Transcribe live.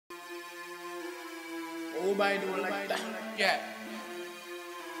Everybody do it like that. Yeah.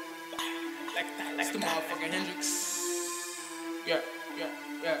 Like that. That's the motherfucking Hendrix. Yeah.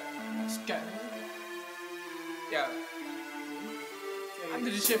 Let's go. Yeah. I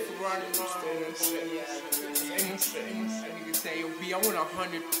did this shit for Ronnie. That nigga say, yo, B, I want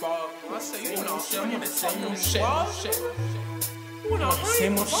 100 ball. I say, you want 100 fucking shit. You want 100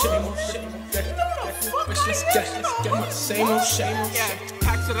 same old shit. Let's get my same old shit. Yeah,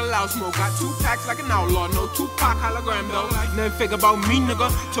 packs of the loud smoke. Got 2 packs like an outlaw. No Tupac hologram though. Nothing fake about me,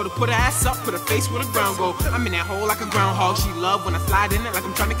 nigga. Told her put her ass up, put her face where the ground go. I'm in that hole like a groundhog. She love when I slide in it like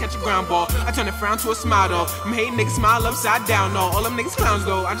I'm trying to catch a ground ball. I turn a frown to a smile though. I'm hating niggas smile upside down though. All them niggas clowns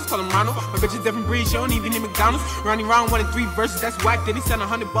though. I just call them Ronald. My bitch is different breed. She don't even need McDonald's. Ronnie round 1 and 3 verses. That's whack. Then he sent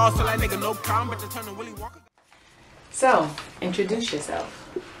 100 balls to that nigga. No problem. But to turn to Willie Walker. So, introduce yourself.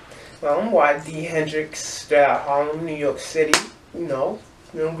 Well, I'm YD Hendrix, straight out Harlem, New York City. You know,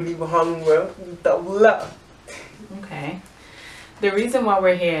 you don't believe in Harlem well, double up. Okay. The reason why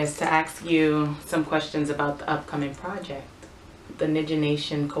we're here is to ask you some questions about the upcoming project, the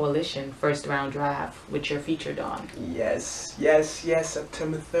NinjaNation Coalition First Round Draft, which you're featured on. Yes,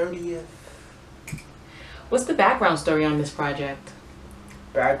 September 30th. What's the background story on this project?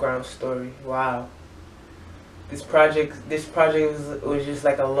 Background story, wow. This project was just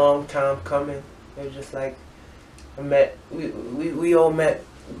like a long time coming. It was just like we all met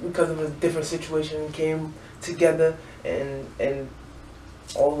because of a different situation and came together, and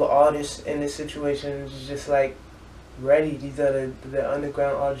all the artists in this situation is just like ready. These are the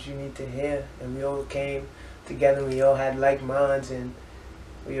underground artists you need to hear, and we all came together. We all had like minds, and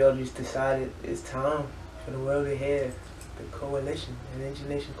we all just decided it's time for the world to hear the coalition, the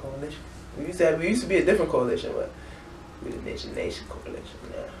NinjaNation Coalition. We used to be a different coalition, but we're the NinjaNation Coalition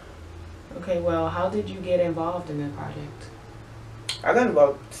now. Okay, well, how did you get involved in the project? I got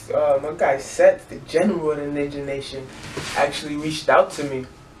involved. My guy C.E.T.S, the general of the NinjaNation, actually reached out to me.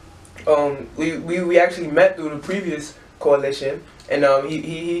 We actually met through the previous coalition, and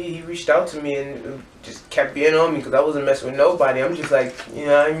he reached out to me and just kept being on me because I wasn't messing with nobody. I'm just like, you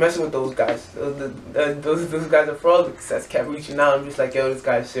know, I ain't messing with those guys. Those guys are frauds. C.E.T.S kept reaching out. I'm just like, yo, this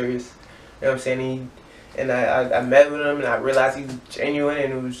guy's serious. You know what I'm saying? I met with him and I realized he was genuine,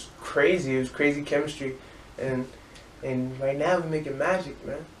 and it was crazy. It was crazy chemistry, and right now we're making magic,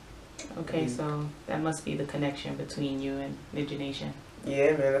 man. Okay, so that must be the connection between you and NinjaNation.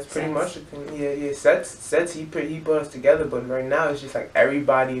 Yeah, man, that's pretty much it. Yeah. C.E.T.S he brought us together, but right now it's just like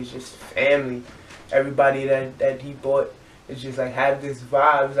everybody is just family. Everybody that he brought is just like have this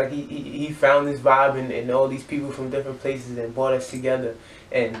vibe. It's like he found this vibe in all these people from different places and brought us together,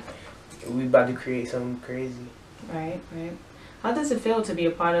 and we about to create something crazy. Right. How does it feel to be a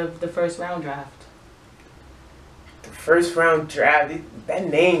part of the first round draft? The first round draft, that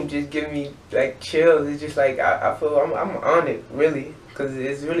name just gives me like chills. It's just like I feel I'm on it really, because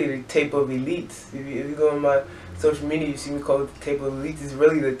it's really the tape of elites. If you go on my social media, you see me call it the tape of elites. It's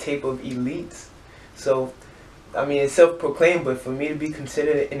really the tape of elites. So, I mean, it's self-proclaimed, but for me to be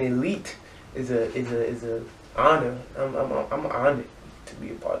considered an elite is a honor. I'm honored to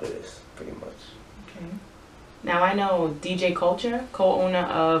be a part of this, pretty much. Okay. Now I know DJ Culture, co-owner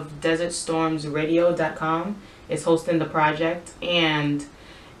of DesertStormsRadio.com, is hosting the project, and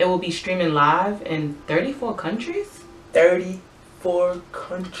it will be streaming live in 34 countries? 34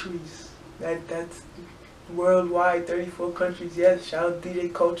 countries. That's worldwide, 34 countries. Yes, shout out DJ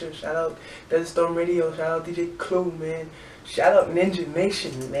Culture, shout out Desert Storm Radio, shout out DJ Clue, man. Shout out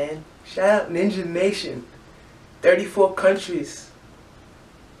NinjaNation, man. Shout out NinjaNation. 34 countries.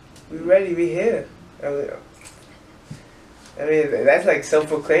 We ready, we here. I mean that's like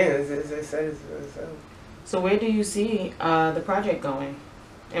self-proclaimed. So where do you see the project going,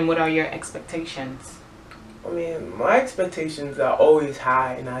 and what are your expectations? I mean, my expectations are always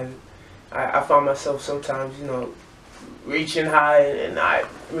high, and I find myself sometimes, you know, reaching high and I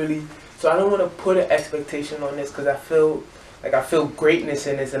really, so I don't want to put an expectation on this because I feel greatness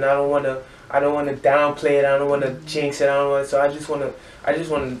in this, and I don't want to downplay it. I don't want to jinx it. So I just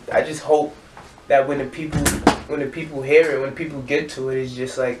hope that when the people hear it, when people get to it, it's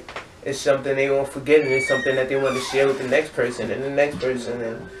just like, it's something they won't forget, and it's something that they want to share with the next person and the next person,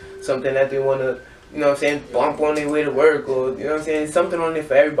 and something that they want to, you know what I'm saying, bump on their way to work, or, you know what I'm saying, it's something on there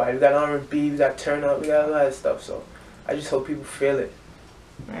for everybody. We got R&B, we got turn up, we got a lot of stuff, so I just hope people feel it.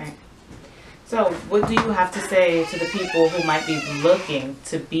 Right. So what do you have to say to the people who might be looking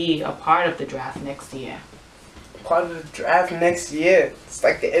to be a part of the draft next year? Part of the draft next year, it's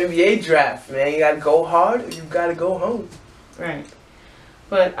like the NBA draft, man. You gotta go hard, or you gotta go home. Right.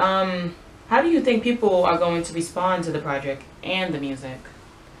 But how do you think people are going to respond to the project and the music?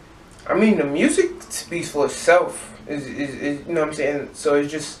 I mean, the music speaks for itself. Is you know what I'm saying? So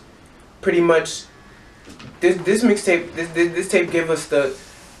it's just pretty much this mixtape. This tape gave us the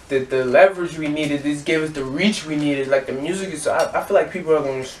leverage we needed. This gave us the reach we needed. Like the music is. I feel like people are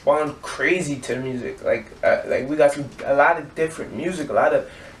gonna respond crazy to the music. Like we got a lot of different music, a lot of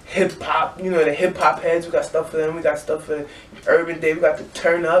hip hop. You know, the hip hop heads. We got stuff for them. We got stuff for Urban Day. We got the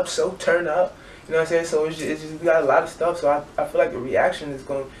turn up. So turn up. You know what I'm saying? So it's just we got a lot of stuff. So I feel like the reaction is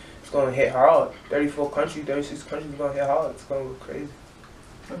going. Gonna hit hard. 34 countries, 36 countries gonna hit hard. It's gonna go crazy.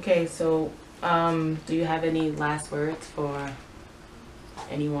 Okay, so do you have any last words for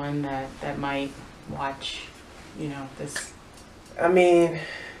anyone that might watch, you know, this? I mean,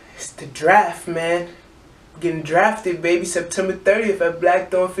 it's the draft, man. Getting drafted, baby. September 30th at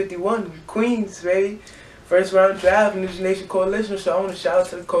Blackthorn 51, Queens, baby. First round draft, NinjaNation Coalition. So I want to shout out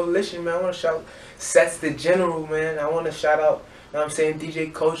to the coalition, man. I want to shout C.E.T.S the General, man. I want to shout out. You know what I'm saying?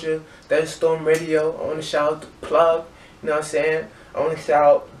 DJ Culture, Desert Storm Radio. I want to shout out the Plug. You know what I'm saying? I want to shout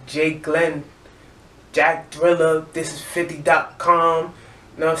out Jay Glenn, Jack Driller, This Is 50.com.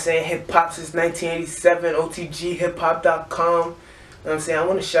 You know what I'm saying? Hip Hop since 1987, OTGHipHop.com. You know what I'm saying? I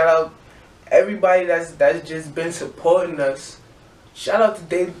want to shout out everybody that's just been supporting us. Shout out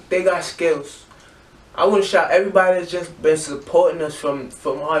to They Got Skills. I want to shout everybody that's just been supporting us from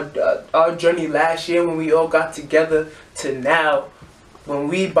our journey last year when we all got together to now when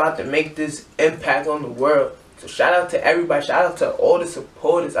we about to make this impact on the world. So shout out to everybody. Shout out to all the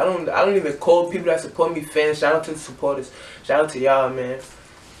supporters. I don't even call people that support me fans. Shout out to the supporters. Shout out to y'all, man.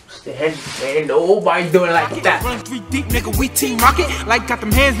 It's the Hendrix, man. Nobody doing like that. Run 3 deep, nigga, we team rocket. Like got them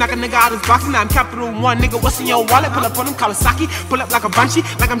hands, knock a nigga out his boxing. Now I'm Capital One, nigga, what's in your wallet? Pull up on them Kawasaki, pull up like a Banshee.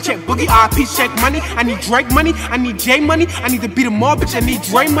 Like I'm Check Boogie, RP check money. I need Drake money, I need J money. I need to beat them all, bitch, I need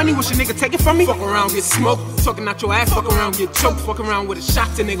Dre money. Wish a nigga take it from me? Fuck around, get smoked. Talking out your ass, fuck around, get choked. Fuck around with a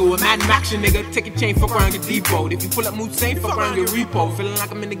shot to nigga, with Mad Action, nigga. Take a chain, fuck around, get depot. If you pull up Mood Saint, fuck around, get repo. Feeling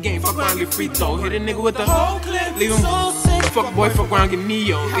like I'm in the game, fuck around, get free throw. Hit a nigga with the whole clip, leave him. Fuck boy, fuck around, get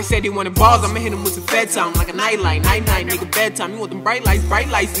Neo. They said they wanted balls, I'ma hit them with some fed time. Like a nightlight, night, nigga, bedtime. You want them bright lights,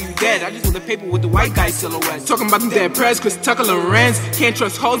 leave you dead. I just want the paper with the white guy silhouettes. Talking about them dead press, Chris Tucker and Renz. Can't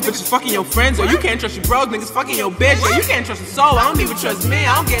trust hoes, bitches fucking your friends. Or you can't trust your bros, niggas fucking your bitch. Or you can't trust a soul, I don't even trust me,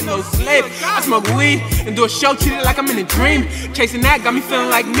 I don't get no sleep. I smoke weed and do a show, treat it like I'm in a dream. Chasing that got me feeling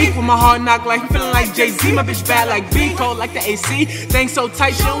like Meek with my heart knocked like feeling like Jay-Z. My bitch bad like B, cold like the AC. Things so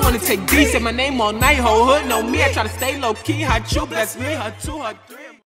tight, she don't wanna take D. Say my name all night, whole hood know me. I try to stay low key, hot you, that's me, her two, her three.